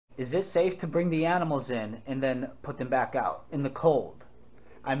Is it safe to bring the animals in and then put them back out in the cold?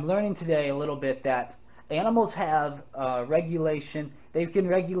 I'm learning today a little bit that animals have regulation. They can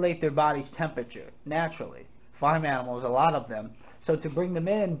regulate their body's temperature naturally. Farm animals, a lot of them. So to bring them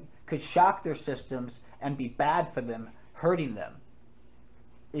in could shock their systems and be bad for them, hurting them.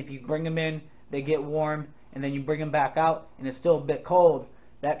 If you bring them in, they get warm, and then you bring them back out and it's still a bit cold,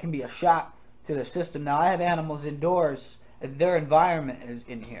 that can be a shock to the system. Now I have animals indoors, their environment is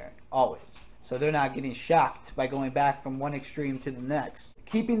in here always, so they're not getting shocked by going back from one extreme to the next.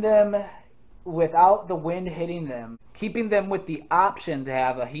 Keeping them without the wind hitting them, keeping them with the option to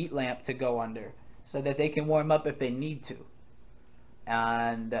have a heat lamp to go under so that they can warm up if they need to,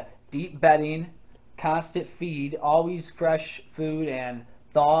 and deep bedding, constant feed, always fresh food and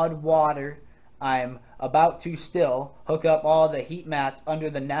thawed water. I'm about to still hook up all the heat mats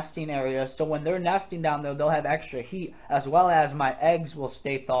under the nesting area, so when they're nesting down there, they'll have extra heat, as well as my eggs will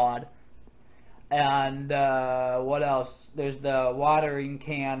stay thawed. And what else? There's the watering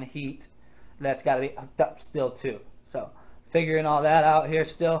can heat that's got to be hooked up still too. So figuring all that out here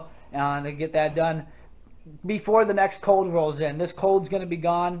still, and to get that done before the next cold rolls in. This cold's going to be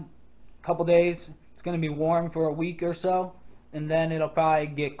gone a couple days. It's going to be warm for a week or so, and then it'll probably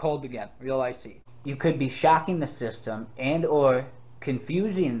get cold again, real icy. You could be shocking the system and or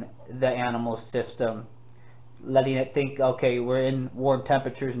confusing the animal system, letting it think, okay, we're in warm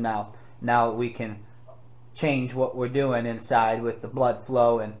temperatures now. Now we can change what we're doing inside with the blood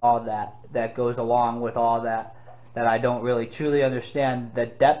flow and all that goes along with all that I don't really truly understand the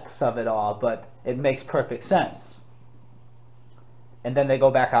depths of it all, but it makes perfect sense. And then they go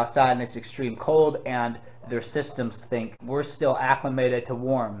back outside and it's extreme cold, and their systems think we're still acclimated to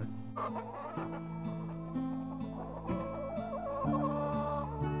warm.